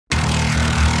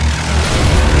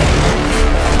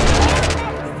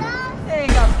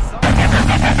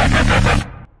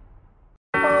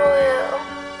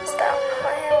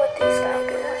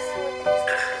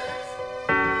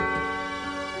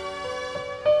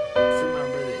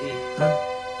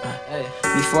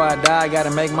Before I die, I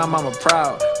gotta make my mama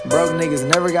proud. Broke niggas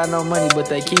never got no money, but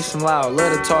they keep some loud.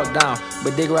 Love to talk down,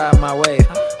 but dig ride my wave.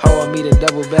 Hoe want me to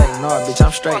double back, nah, bitch,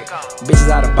 I'm straight. Bitches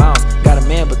out of bounds, got a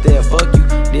man, but they'll fuck you.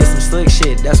 Did some slick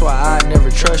shit, that's why I never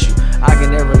trust you. I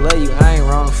can never love you, I ain't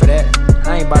wrong for that.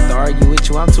 I ain't about to argue with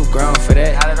you, I'm too grown for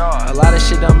that. Not at all. A lot of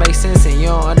shit don't make sense and you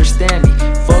don't understand me.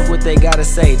 Fuck what they gotta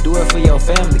say, do it for your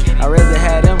family. I'd rather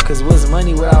have them, cause what's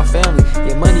money without family?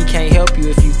 Your money can't help you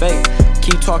if you fake.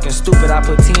 Keep talking stupid, I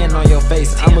put 10 on your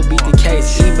face. I'ma beat the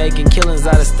case, he making killings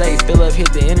out of state. Fill up,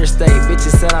 hit the interstate,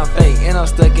 bitches said I'm fake, and I'm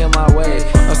stuck in my ways.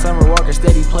 No Summer Walker,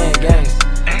 steady playing games.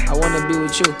 I wanna be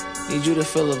with you, need you to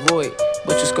fill a void.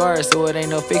 But you scarred, so it ain't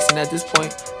no fixing at this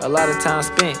point. A lot of time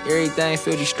spent, everything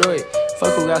feel destroyed.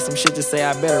 Fuck who got some shit to say,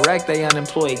 I better rack they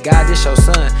unemployed. God, this your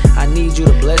son, I need you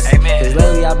to bless it. Cause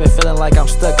lately I've been feeling like I'm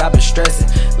stuck, I've been stressing.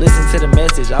 Listen to the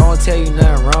message, I won't tell you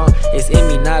nothing wrong. It's in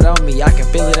me, not on me, I can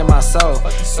feel it in my soul.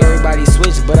 Everybody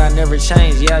switched, but I never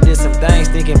changed. Yeah, I did some things,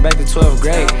 thinking back to 12th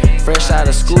grade. Fresh out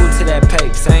of school to that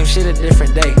pape, same shit a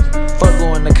different day. Fuck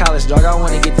going to college, dog, I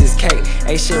wanna get this cake.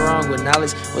 Ain't shit wrong with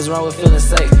knowledge, what's wrong with feeling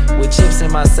safe? With chips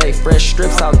in my safe, fresh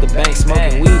strips out the bank.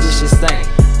 Smoking weed, this shit stank.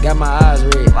 Got my eyes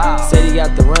red. Said he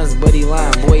got the runs, but he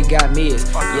lying. Boy, he got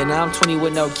mids. Yeah, now I'm 20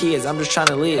 with no kids. I'm just trying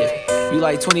to live. You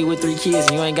like 20 with 3 kids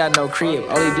and you ain't got no crib.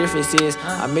 Only difference is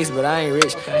I'm mixed, but I ain't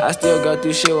rich. I still go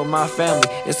through shit with my family.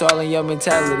 It's all in your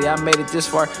mentality. I made it this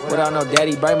far without no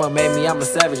daddy. Braymo made me. I'm a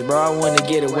savage, bro. I wanna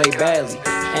get away badly.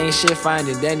 Ain't shit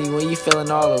finding Danny when you feeling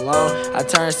all alone. I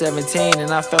turned 17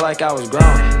 and I felt like I was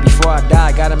grown. Before I die,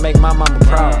 I gotta make my mama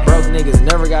proud. Broke niggas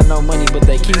never got no money, but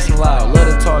they keep some loud. Love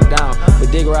to talk down,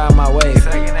 but dig ride my wave.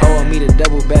 Hoe want me to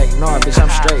double back, nah, bitch, I'm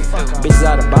straight. Bitches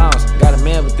out of bounds, got a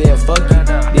man, but they'll fuck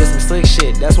you. Did some slick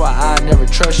shit, that's why I never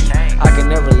trust you. I can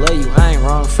never love you, I ain't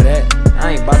wrong for that.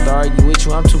 I ain't about to argue with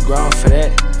you, I'm too grown for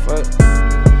that. Fuck.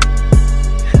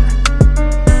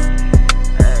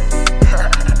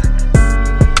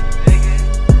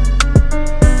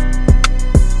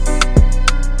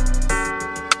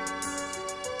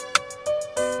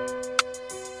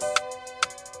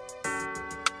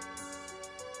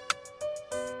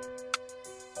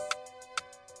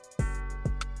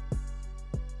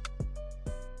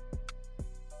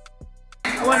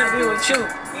 I wanna be with you,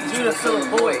 need you to fill a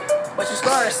void. But you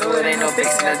scarred, so it ain't no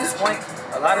fixing at this point.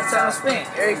 A lot of time spent,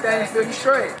 everything feel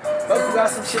destroyed. Fuck who got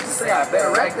some shit to say, I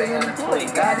better rack they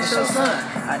unemployed. God is your son,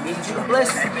 I need you to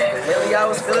bless me. Lately I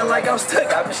was feeling like I'm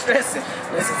stuck, I've been stressing.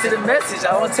 Listen to the message,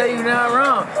 I won't tell you nothing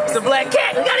wrong. It's a black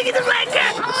cat, we gotta get the black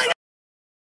cat!